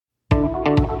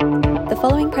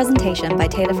following presentation by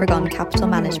Taylor Fragon Capital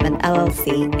Management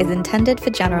LLC is intended for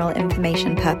general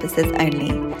information purposes only.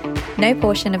 No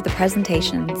portion of the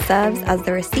presentation serves as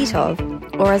the receipt of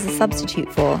or as a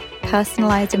substitute for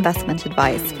personalized investment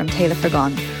advice from Taylor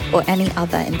Fragon or any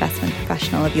other investment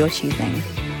professional of your choosing.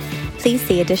 Please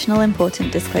see additional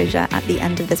important disclosure at the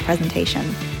end of this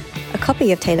presentation. A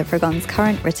copy of Taylor Fragon's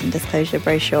current written disclosure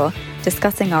brochure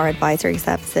discussing our advisory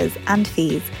services and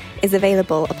fees is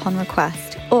available upon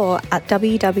request or at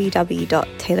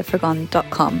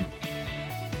www.taylorfragon.com.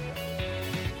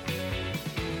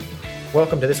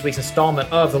 Welcome to this week's installment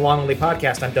of the Long Only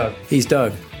Podcast. I'm Doug. He's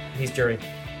Doug. He's Jerry.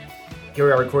 Here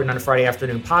we are recording on a Friday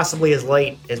afternoon, possibly as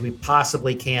late as we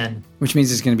possibly can. Which means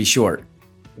it's going to be short.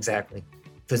 Exactly.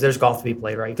 Because there's golf to be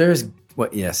played, right?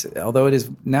 Yes, although it is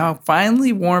now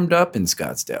finally warmed up in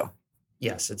Scottsdale.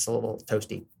 Yes, it's a little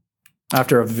toasty.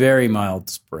 After a very mild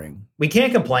spring. We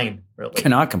can't complain, really.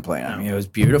 Cannot complain. No. I mean, it was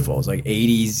beautiful. It was like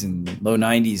 80s and low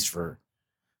 90s for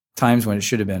times when it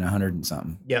should have been 100 and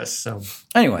something. Yes, so.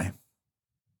 Anyway.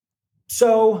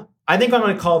 So, I think I'm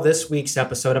going to call this week's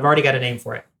episode, I've already got a name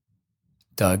for it.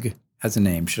 Doug has a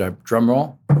name. Should I drum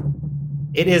roll?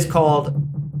 It is called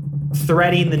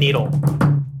Threading the Needle.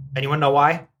 And you want to know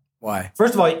why? Why?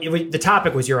 First of all, the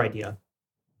topic was your idea.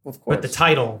 Of course. But the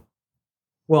title,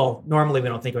 well, normally we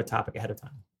don't think of a topic ahead of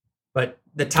time. But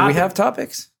the topic... Do we have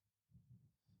topics?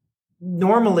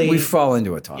 Normally... We fall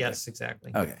into a topic. Yes,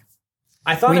 exactly. Okay.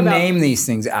 I thought we about... name these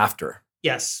things after.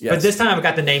 Yes, but this time I've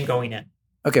got the name going in.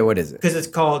 Okay, what is it? Because it's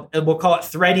called... We'll call it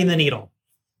Threading the Needle.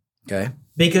 Okay.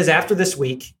 Because after this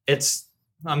week, it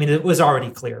was already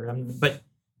clear, but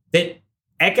that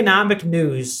economic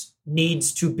news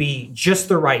needs to be just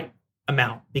the right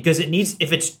amount. Because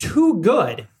if it's too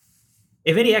good,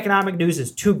 if any economic news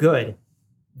is too good,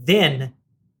 then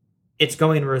it's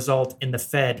going to result in the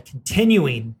Fed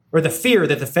continuing, or the fear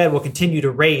that the Fed will continue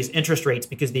to raise interest rates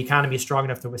because the economy is strong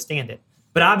enough to withstand it.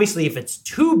 But obviously, if it's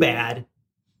too bad,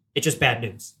 it's just bad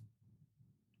news.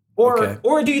 Or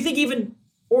do you think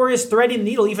or is threading the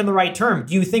needle even the right term?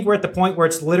 Do you think we're at the point where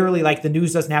it's literally like the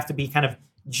news doesn't have to be kind of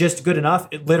just good enough?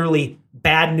 It literally,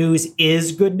 bad news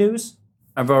is good news?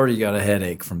 I've already got a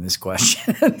headache from this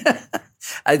question.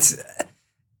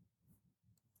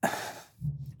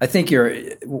 I think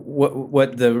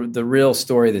what the real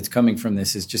story that's coming from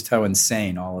this is just how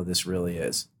insane all of this really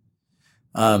is.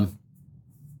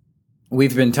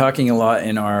 We've been talking a lot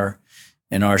in our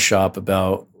shop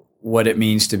about what it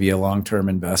means to be a long-term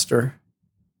investor.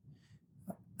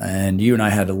 And you and I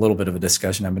had a little bit of a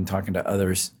discussion. I've been talking to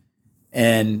others.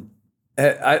 And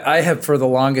I have for the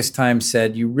longest time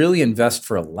said, you really invest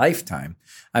for a lifetime.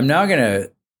 I'm now going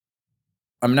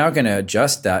to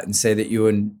adjust that and say that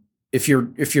if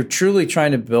you're truly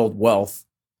trying to build wealth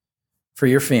for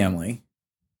your family,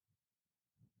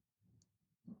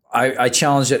 I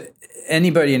challenge that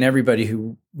anybody and everybody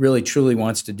who really truly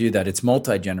wants to do that, it's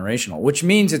multi-generational, which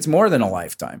means it's more than a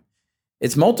lifetime.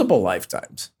 It's multiple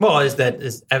lifetimes. Well, is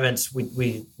evidence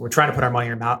we're trying to put our money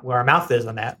where our mouth is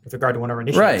on that with regard to one of our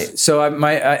initiatives. Right. So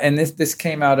and this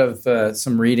came out of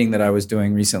some reading that I was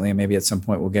doing recently, and maybe at some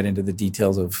point we'll get into the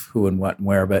details of who and what and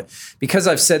where. But because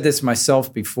I've said this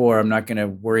myself before, I'm not going to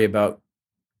worry about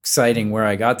citing where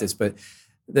I got this. But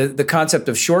the concept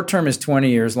of short term is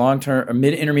 20 years, long term,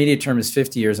 intermediate term is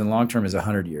 50 years, and long term is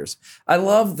 100 years. I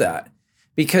love that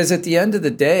because at the end of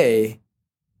the day,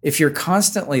 if you're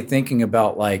constantly thinking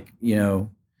about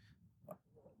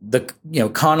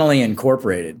Connolly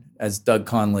Incorporated, as Doug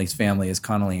Connolly's family is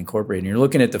Connolly Incorporated, and you're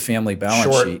looking at the family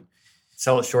balance sheet.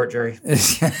 Sell it short, Jerry.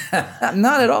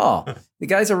 Not at all. The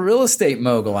guy's a real estate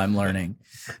mogul, I'm learning.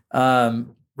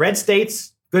 Red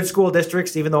states, good school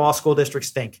districts, even though all school districts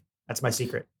stink. That's my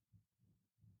secret.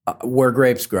 Where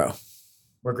grapes grow.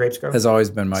 Where grapes grow? Has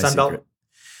always been my Sunbelt? secret.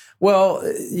 Well,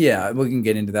 yeah, we can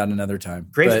get into that another time.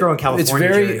 Grapes grow in California. It's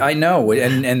very, Jerry. I know,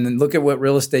 and look at what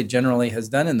real estate generally has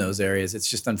done in those areas. It's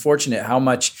just unfortunate how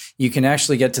much you can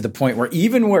actually get to the point where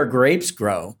even where grapes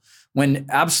grow, when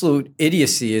absolute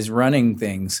idiocy is running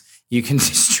things, you can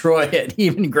destroy it.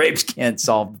 Even grapes can't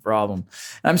solve the problem.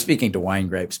 I'm speaking to wine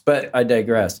grapes, but I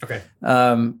digress. Okay.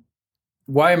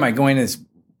 Why am I going to this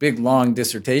big, long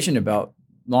dissertation about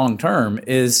long term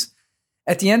is,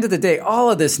 at the end of the day,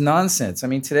 all of this nonsense. I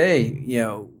mean, today,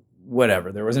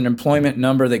 whatever. There was an employment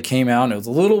number that came out, and it was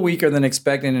a little weaker than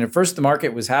expected. And at first, the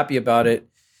market was happy about it,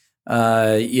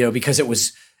 because it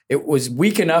was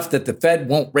weak enough that the Fed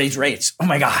won't raise rates. Oh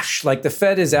my gosh! Like the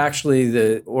Fed is actually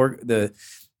the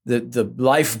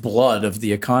lifeblood of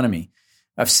the economy.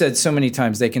 I've said so many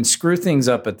times they can screw things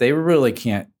up, but they really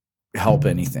can't help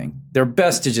anything. They're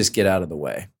best to just get out of the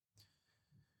way.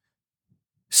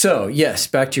 So, yes,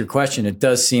 back to your question, it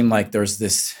does seem like there's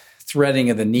this threading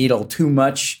of the needle too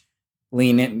much,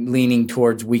 leaning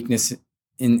towards weakness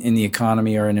in the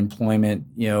economy or in employment.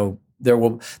 There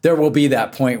will be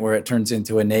that point where it turns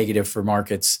into a negative for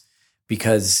markets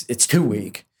because it's too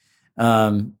weak.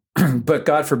 But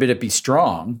God forbid it be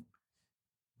strong,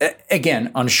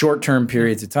 again, on short-term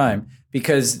periods of time,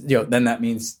 because then that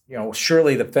means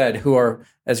surely the Fed, who are,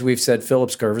 as we've said,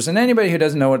 Phillips curves, and anybody who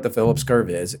doesn't know what the Phillips curve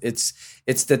is, it's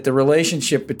that the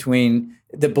relationship between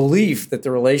the belief that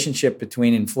the relationship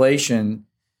between inflation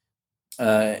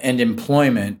and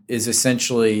employment is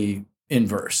essentially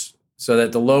inverse, so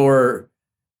that the lower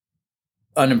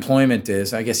unemployment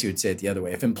is, I guess you would say it the other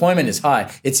way. If employment is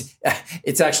high, it's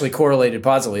actually correlated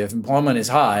positively. If employment is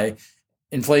high,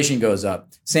 inflation goes up.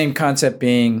 Same concept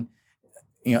being,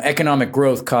 economic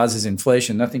growth causes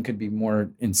inflation. Nothing could be more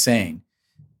insane.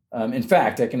 In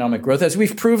fact, economic growth, as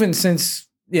we've proven since,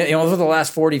 over the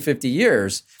last 40, 50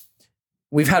 years,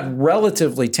 we've had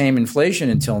relatively tame inflation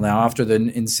until now after the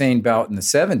insane bout in the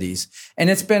 70s. And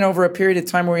it's been over a period of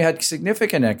time where we had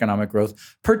significant economic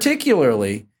growth,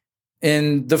 particularly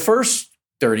in the first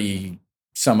 30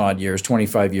 some odd years,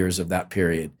 25 years of that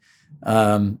period,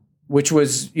 which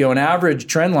was, an average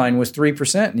trend line was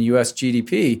 3% in the US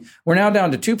GDP. We're now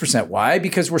down to 2%. Why?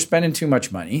 Because we're spending too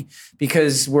much money,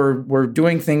 because we're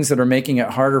doing things that are making it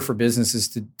harder for businesses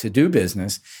to do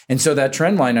business. And so that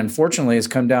trend line, unfortunately, has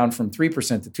come down from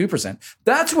 3% to 2%.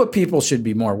 That's what people should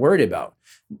be more worried about.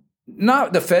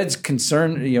 Not the Fed's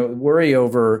concern, worry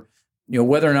over,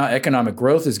 whether or not economic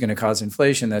growth is going to cause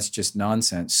inflation. That's just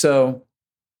nonsense. So,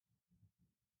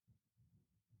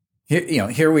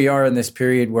 here we are in this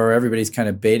period where everybody's kind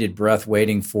of bated breath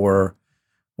waiting for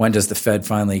when does the Fed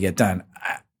finally get done.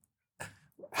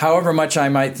 However much I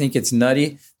might think it's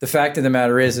nutty, the fact of the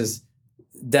matter is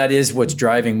that is what's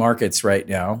driving markets right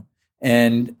now.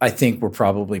 And I think we're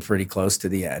probably pretty close to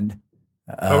the end.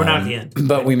 But we're not at the end.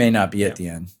 But we may not be at the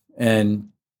end. And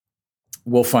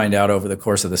we'll find out over the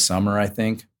course of the summer, I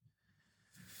think.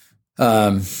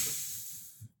 And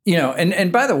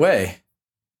by the way,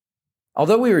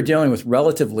 although we were dealing with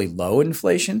relatively low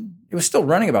inflation, it was still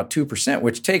running about 2%,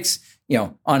 which takes,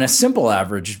 on a simple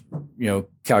average,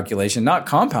 calculation, not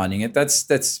compounding it,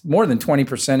 that's more than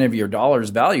 20% of your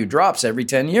dollar's value drops every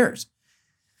 10 years.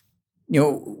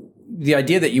 The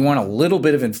idea that you want a little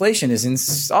bit of inflation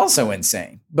is also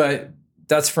insane, but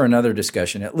that's for another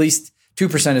discussion. At least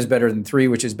 2% is better than 3,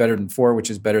 which is better than 4, which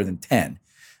is better than 10.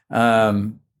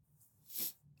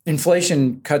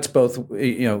 Inflation cuts both,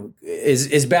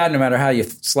 is bad no matter how you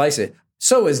slice it.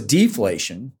 So is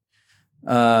deflation.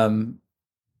 What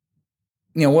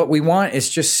we want is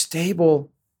just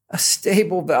a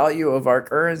stable value of our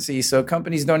currency, so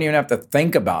companies don't even have to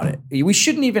think about it. We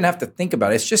shouldn't even have to think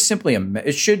about it. It's just simply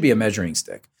it should be a measuring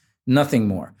stick, nothing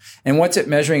more. And what's it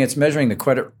measuring? It's measuring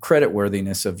the credit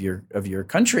worthiness of your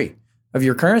country, of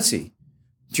your currency.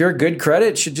 If you're a good credit,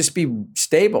 it should just be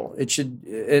stable. It should,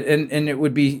 and it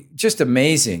would be just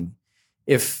amazing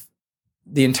if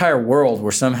the entire world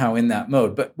were somehow in that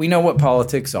mode. But we know what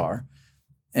politics are.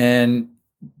 And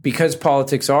because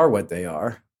politics are what they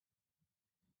are,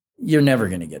 you're never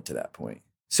going to get to that point.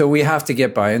 So we have to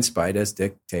get by in spite, as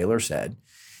Dick Taylor said.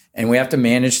 And we have to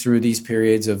manage through these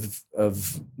periods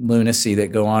of lunacy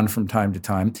that go on from time to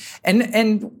time.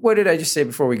 And what did I just say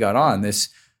before we got on? This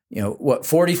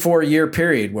 44-year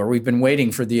period where we've been waiting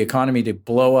for the economy to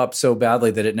blow up so badly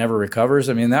that it never recovers.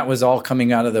 I mean, that was all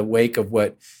coming out of the wake of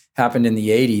what happened in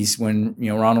the 80s when,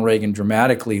 Ronald Reagan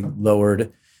dramatically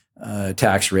lowered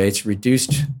tax rates,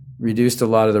 reduced a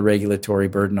lot of the regulatory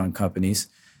burden on companies.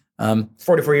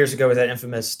 44 years ago was that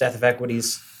infamous Death of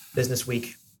Equities Business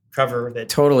Week cover that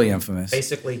totally infamous.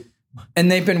 Basically.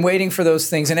 And they've been waiting for those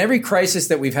things. And every crisis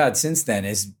that we've had since then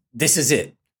is, this is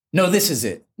it. No, this is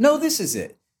it. No, this is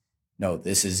it. No,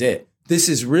 this is it. This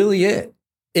is really it.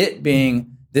 It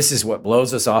being, this is what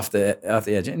blows us off the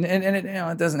edge. And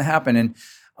it doesn't happen. And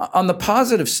on the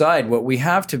positive side, what we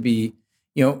have to be,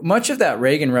 much of that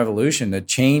Reagan revolution, the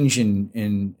change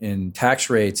in tax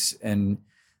rates and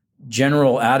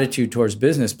general attitude towards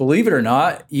business, believe it or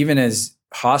not, even as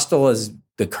hostile as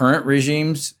the current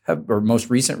regimes have, or most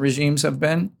recent regimes have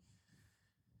been,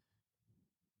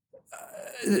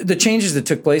 the changes that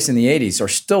took place in the 80s are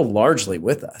still largely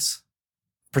with us,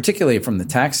 particularly from the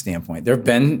tax standpoint. There have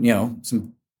been,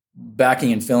 some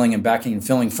backing and filling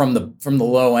from the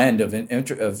low end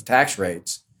of tax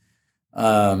rates,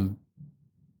 but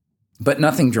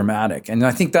nothing dramatic. And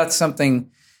I think that's something,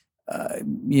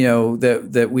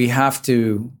 that we have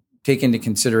to take into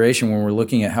consideration when we're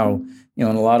looking at how, in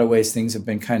a lot of ways things have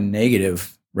been kind of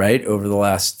negative right, over the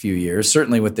last few years,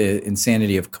 certainly with the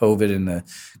insanity of COVID and the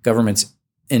government's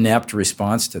inept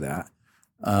response to that,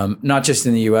 not just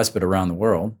in the U.S., but around the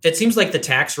world. It seems like the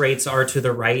tax rates are to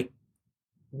the right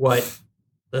what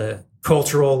the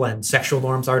cultural and sexual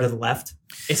norms are to the left.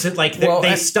 It's like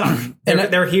they stuck.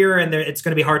 They're here, and it's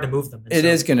going to be hard to move them. It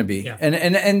is going to be. Yeah.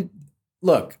 And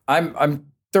look, I'm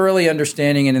thoroughly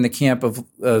understanding and in the camp of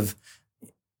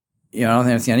I don't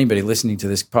think anybody listening to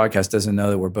this podcast doesn't know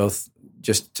that we're both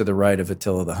just to the right of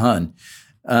Attila the Hun.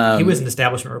 He was an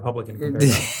establishment Republican.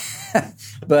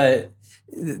 But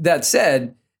that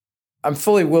said, I'm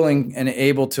fully willing and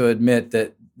able to admit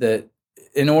that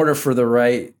in order for the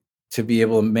right to be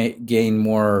able to gain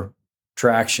more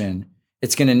traction,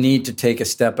 it's going to need to take a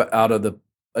step out of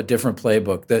a different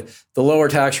playbook. The lower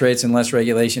tax rates and less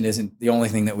regulation isn't the only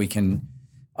thing that we can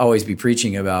always be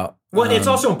preaching about. Well, it's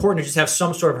also important to just have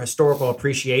some sort of historical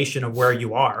appreciation of where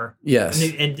you are. Yes,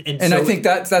 and so I think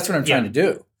that's what I'm trying to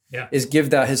do. Yeah. Is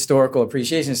give that historical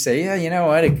appreciation and say, yeah, you know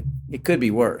what, it could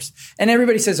be worse. And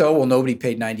everybody says, oh, well, nobody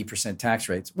paid 90% tax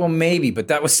rates. Well, maybe, but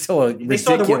that was still a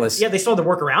ridiculous. They still had to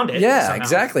work around it. Yeah, somehow.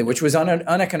 Exactly, which was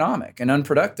uneconomic and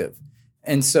unproductive.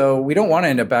 And so we don't want to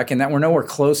end up back in that. We're nowhere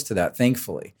close to that,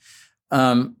 thankfully.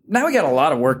 Now we got a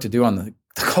lot of work to do on the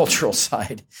cultural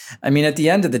side. I mean, at the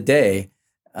end of the day,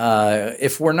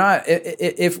 if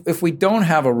we don't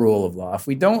have a rule of law, if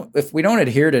we don't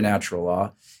adhere to natural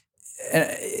law,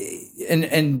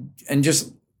 and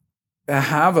just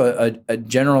have a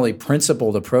generally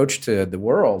principled approach to the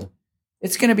world,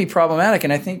 it's going to be problematic.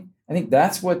 And I think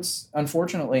that's what's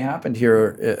unfortunately happened here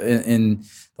in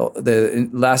the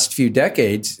last few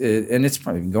decades, and it's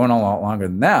probably been going on a lot longer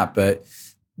than that. But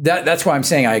that's why I'm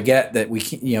saying I get that we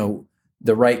can't,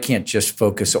 the right can't just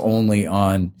focus only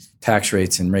on tax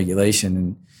rates and regulation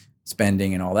and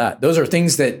spending and all that. Those are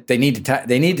things that they need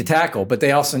to tackle, but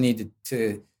they also need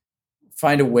to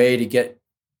find a way to get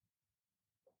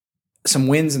some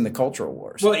wins in the cultural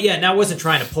wars. Well, yeah, and I wasn't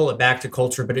trying to pull it back to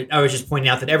culture, but I was just pointing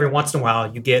out that every once in a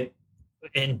while you get,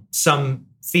 in some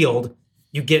field,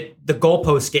 you get the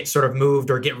goalposts get sort of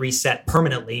moved or get reset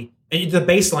permanently, and the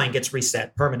baseline gets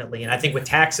reset permanently. And I think with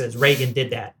taxes, Reagan did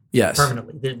that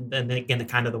permanently. And then again, the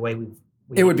kind of the way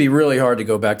it would be really hard to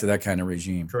go back to that kind of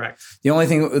regime. Correct. The only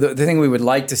thing, the thing we would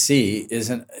like to see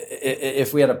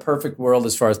if we had a perfect world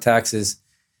as far as taxes,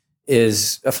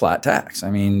 is a flat tax.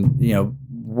 I mean,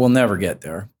 we'll never get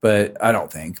there, but I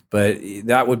don't think. But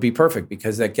that would be perfect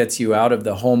because that gets you out of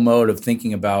the whole mode of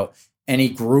thinking about any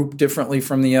group differently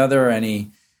from the other,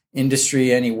 any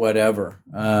industry, any whatever.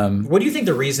 What do you think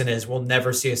the reason is we'll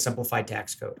never see a simplified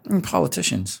tax code?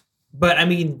 Politicians. But I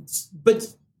mean,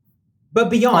 but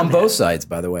beyond on both sides,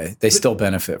 by the way, they still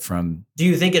benefit from. Do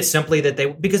you think it's simply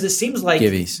that because it seems like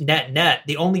giveies. net,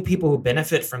 the only people who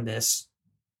benefit from this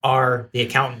are the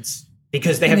accountants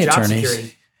because they have job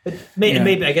security. But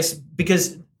maybe I guess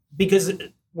because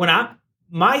when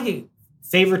my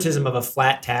favoritism of a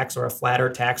flat tax or a flatter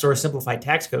tax or a simplified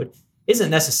tax code isn't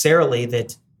necessarily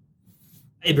that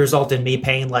it result in me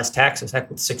paying less taxes. Heck,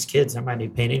 with 6 kids, I might be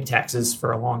paying any taxes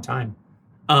for a long time.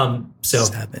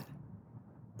 7.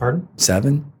 Pardon?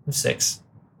 7? 6.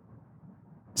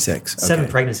 6. Okay. 7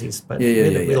 pregnancies, but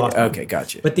we lost one. Okay,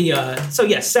 gotcha. But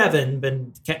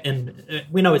 7, and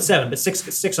we know it's 7, but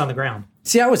 6 on the ground.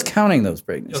 See, I was counting those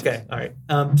pregnancies. Okay, all right.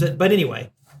 But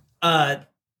anyway, but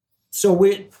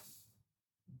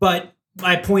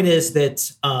my point is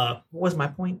that what was my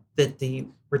point? That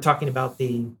we're talking about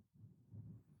the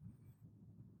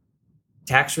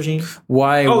tax regime.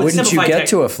 Why wouldn't you get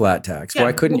to a flat tax? Yeah,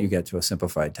 why couldn't you get to a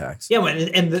simplified tax? Yeah,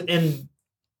 and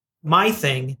my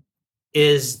thing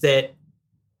is that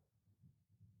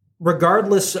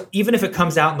regardless, even if it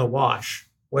comes out in the wash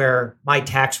where my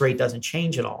tax rate doesn't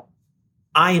change at all,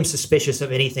 I am suspicious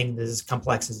of anything that is as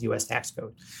complex as the U.S. tax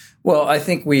code. Well, I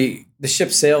think the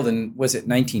ship sailed in, was it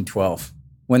 1912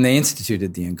 when they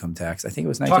instituted the income tax? I think it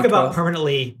was 1912. Talk about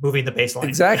permanently moving the baseline.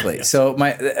 Exactly. Yes. So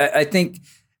I think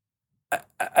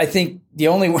the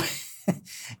only way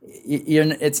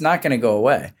it's not going to go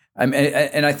away.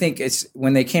 And I think it's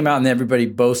when they came out and everybody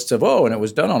boasts of, and it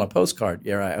was done on a postcard.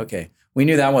 Yeah, right. Okay. We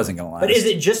knew that wasn't going to last. But is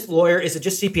it just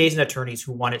CPAs and attorneys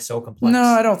who want it so complex? No,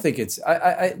 I don't think it's,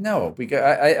 no, because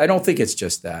I don't think it's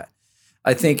just that.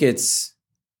 I think it's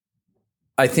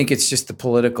just the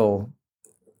political,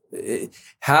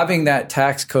 having that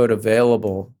tax code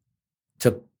available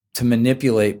to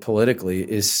manipulate politically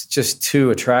is just too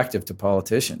attractive to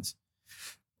politicians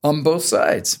on both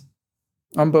sides.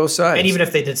 And even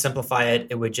if they did simplify it,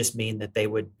 it would just mean that they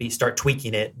would start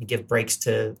tweaking it and give breaks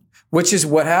to. Which is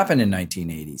what happened in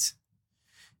 1980s.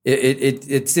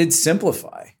 It did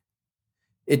simplify.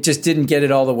 it just didn't get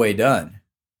it all the way done.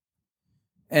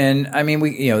 And I mean,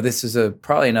 this is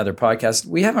probably another podcast.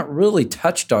 We haven't really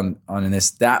touched on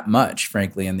this that much,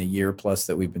 frankly, in the year plus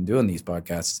that we've been doing these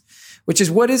podcasts, which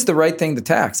is what is the right thing to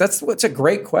tax? That's a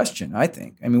great question, I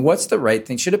think. I mean, what's the right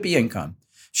thing? Should it be income?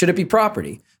 Should it be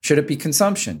property? Should it be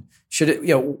consumption? Should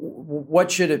it, what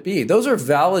should it be? Those are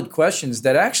valid questions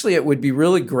that actually it would be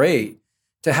really great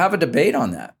to have a debate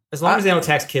on that. As long as they don't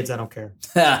tax kids, I don't care.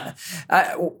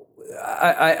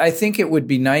 I think it would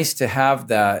be nice to have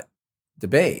that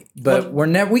debate, but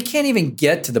we can't even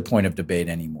get to the point of debate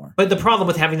anymore. But the problem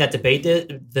with having that debate,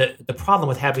 the problem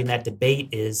with having that debate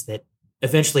is that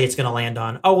eventually it's going to land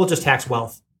on, we'll just tax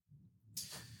wealth.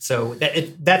 So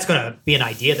that's going to be an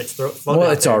idea that's floating.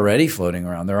 Well, it's already floating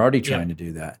around. They're already trying to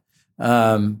do that.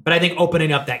 But I think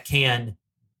opening up that can,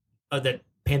 that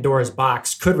Pandora's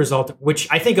box, could result, which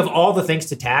I think of all the things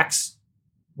to tax,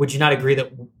 would you not agree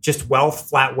that just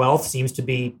flat wealth seems to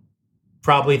be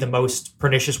probably the most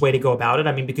pernicious way to go about it?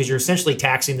 I mean, because you're essentially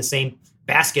taxing the same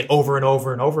basket over and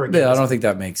over and over again. Yeah, I don't think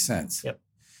that makes sense. Yep.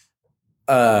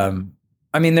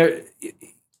 I mean,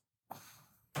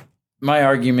 my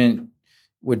argument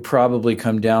would probably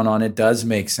come down on it does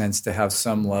make sense to have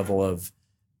some level of,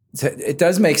 it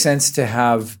does make sense to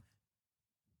have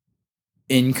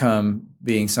income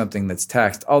being something that's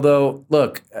taxed. Although,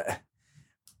 look,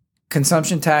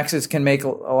 consumption taxes can make a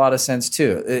lot of sense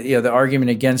too. The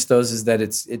argument against those is that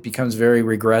it becomes very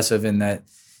regressive in that,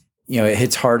 it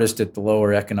hits hardest at the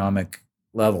lower economic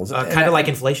levels. Kind of like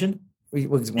inflation?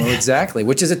 Well, exactly,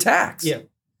 which is a tax. Yeah.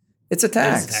 It's a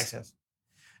tax. It is a tax, yes.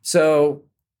 So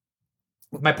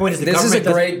my point is this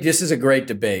is a great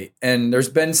debate. And there's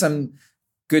been some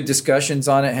good discussions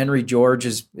on it. Henry George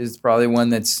is probably one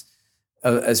that's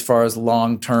as far as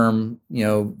long-term,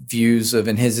 views of,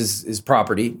 and his is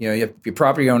property. You have to be a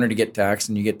property owner to get taxed,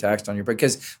 and you get taxed on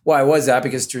because why was that?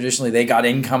 Because traditionally they got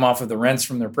income off of the rents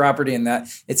from their property, and that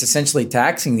it's essentially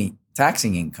taxing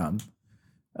income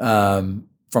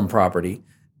from property.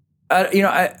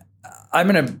 I'm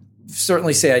going to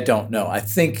certainly say I don't know. I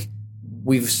think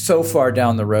we've so far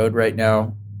down the road right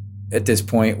now at this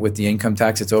point with the income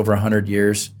tax. It's over 100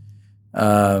 years,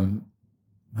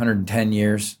 110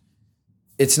 years.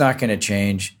 It's not going to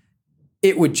change.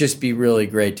 It would just be really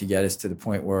great to get us to the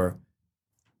point where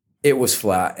it was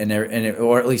flat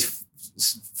or at least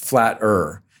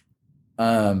flatter.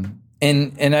 And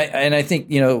I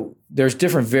think, there's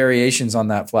different variations on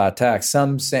that flat tax.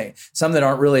 Some that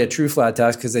aren't really a true flat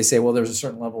tax because they say, well, there's a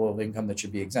certain level of income that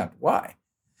should be exempt. Why?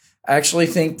 I actually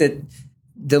think that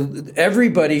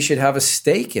everybody should have a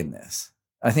stake in this.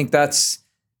 I think that's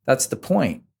the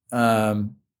point.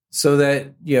 So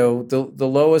that the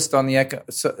lowest on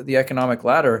the economic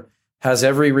ladder has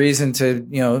every reason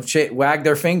to wag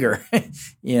their finger.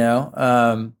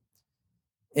 In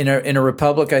a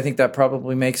republic, I think that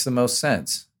probably makes the most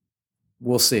sense.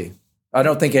 We'll see. I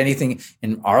don't think anything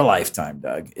in our lifetime,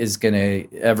 Doug, is going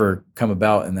to ever come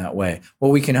about in that way. What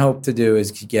we can hope to do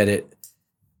is to get it,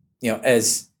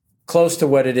 as close to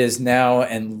what it is now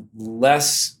and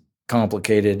less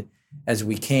complicated as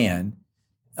we can.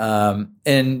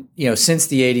 And since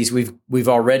the 80s, we've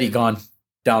already gone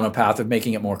down a path of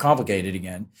making it more complicated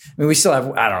again. I mean, we still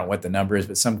have, I don't know what the number is,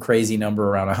 but some crazy number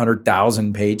around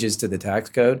 100,000 pages to the tax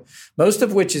code, most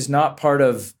of which is not part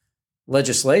of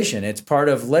legislation. It's part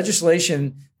of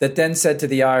legislation that then said to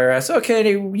the IRS,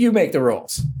 okay, you make the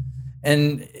rules.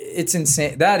 And it's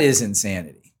insane. That is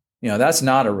insanity. That's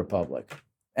not a republic.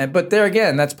 But there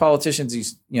again, that's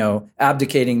politicians,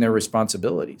 abdicating their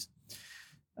responsibilities.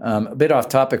 A bit off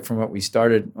topic from what we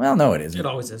started. Well, no, it isn't. It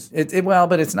always is.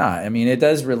 But it's not. I mean, it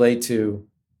does relate to,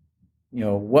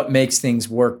 what makes things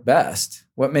work best.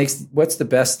 What's the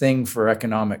best thing for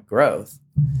economic growth?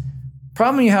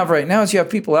 Problem you have right now is you have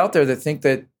people out there that think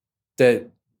that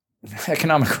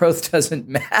economic growth doesn't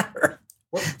matter.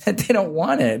 That they don't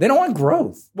want it. They don't want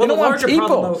growth. Well, they don't want people.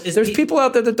 Problem, though, is there's people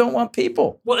out there that don't want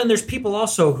people. Well, and there's people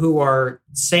also who are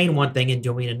saying one thing and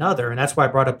doing another, and that's why I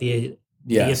brought up the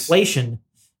inflation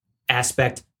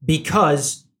aspect,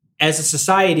 because as a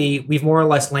society, we've more or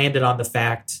less landed on the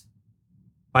fact,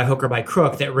 by hook or by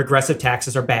crook, that regressive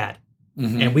taxes are bad.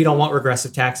 Mm-hmm. And we don't want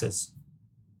regressive taxes.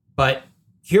 But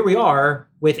here we are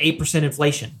with 8%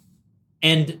 inflation.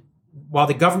 And while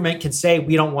the government can say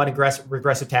we don't want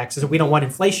regressive taxes and we don't want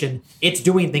inflation, it's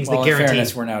doing things that guarantee. In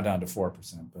fairness, we're now down to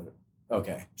 4%, but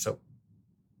okay.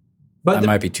 But that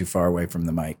might be too far away from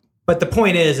the mic. But the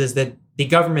point is that the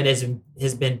government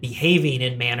has been behaving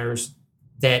in manners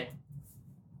that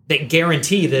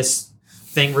guarantee this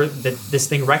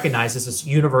thing recognizes as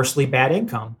universally bad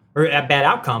income or a bad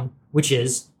outcome, which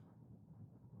is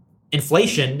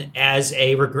inflation as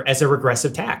a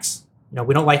regressive tax.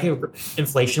 We don't like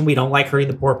inflation. We don't like hurting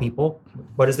the poor people.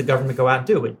 What does the government go out and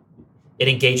do? It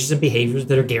engages in behaviors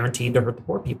that are guaranteed to hurt the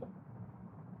poor people.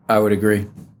 I would agree.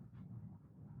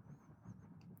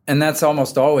 And that's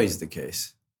almost always the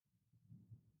case.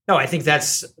 No, I think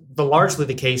that's largely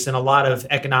the case in a lot of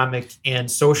economic and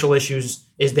social issues,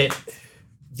 is that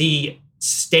the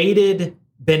stated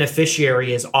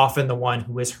beneficiary is often the one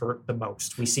who is hurt the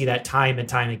most. We see that time and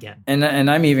time again. And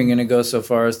I'm even going to go so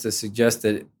far as to suggest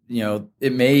that,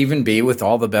 it may even be with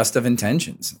all the best of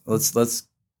intentions. Let's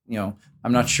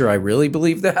I'm not sure I really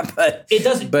believe that, but it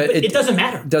doesn't. But it doesn't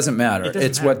matter. It doesn't matter.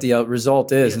 It's what the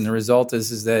result is, and the result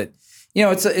is that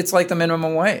it's like the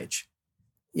minimum wage.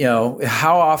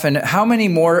 How many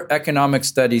more economic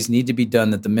studies need to be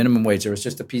done that the minimum wage? There was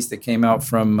just a piece that came out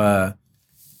from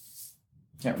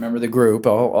can't remember the group.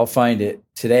 I'll find it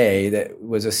today. That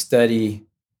was a study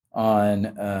on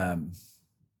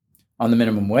the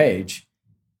minimum wage,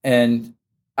 and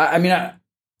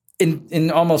in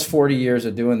almost 40 years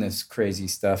of doing this crazy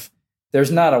stuff,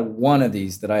 there's not a one of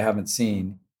these that I haven't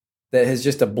seen that has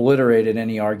just obliterated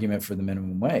any argument for the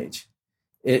minimum wage.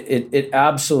 It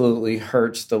absolutely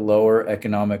hurts the lower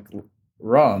economic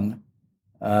rung.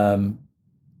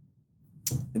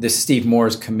 This Steve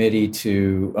Moore's Committee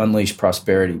to Unleash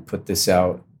Prosperity put this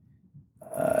out,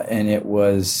 and it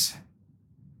was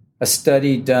a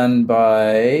study done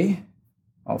by.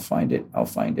 I'll find it.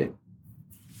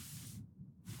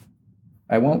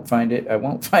 I won't find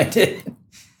it.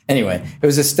 Anyway, it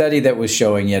was a study that was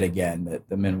showing yet again that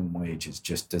the minimum wage is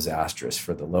just disastrous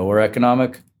for the lower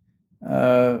economic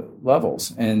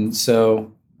levels. And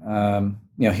so,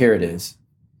 here it is.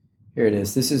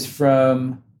 This is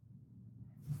from,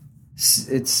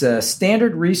 it's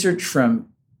standard research from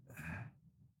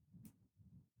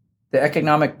the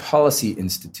Economic Policy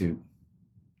Institute.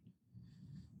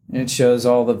 And it shows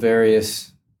all the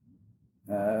various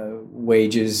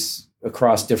wages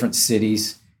across different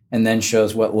cities, and then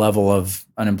shows what level of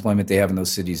unemployment they have in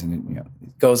those cities. And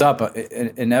it goes up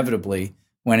inevitably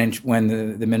when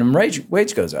the minimum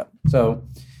wage goes up. So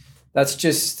that's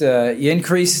just you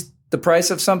increase the price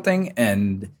of something,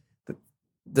 and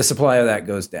the supply of that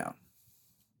goes down.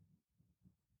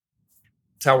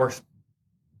 That's how it works.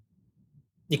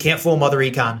 You can't fool Mother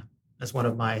Econ. That's one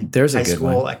of my high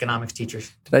school economics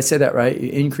teachers. Did I say that right? You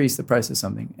increase the price of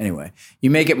something. Anyway, you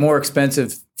make it more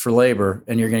expensive for labor,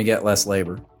 and you're going to get less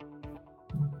labor.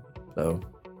 So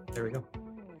there we go.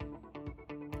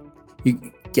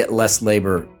 You get less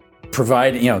labor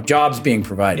provided, jobs being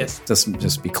provided. Yes.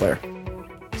 Just be clear.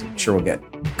 So I'm sure we'll get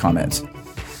comments.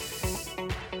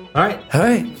 All right.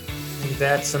 I think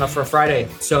that's enough for a Friday.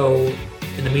 So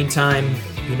in the meantime,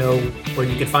 you know where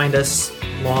you can find us,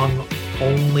 long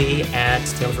only at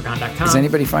taylorforgone.com. Is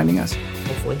anybody finding us?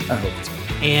 Hopefully. I hope so.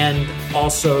 And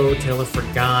also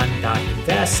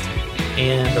taylorforgone.invest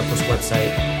and our post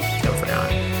website,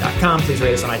 taylorforgone.com. Please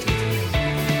rate us on iTunes.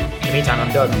 In the meantime,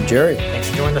 I'm Doug. I'm Jerry. Thanks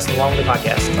for joining us on the Long Only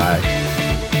Podcast. Bye.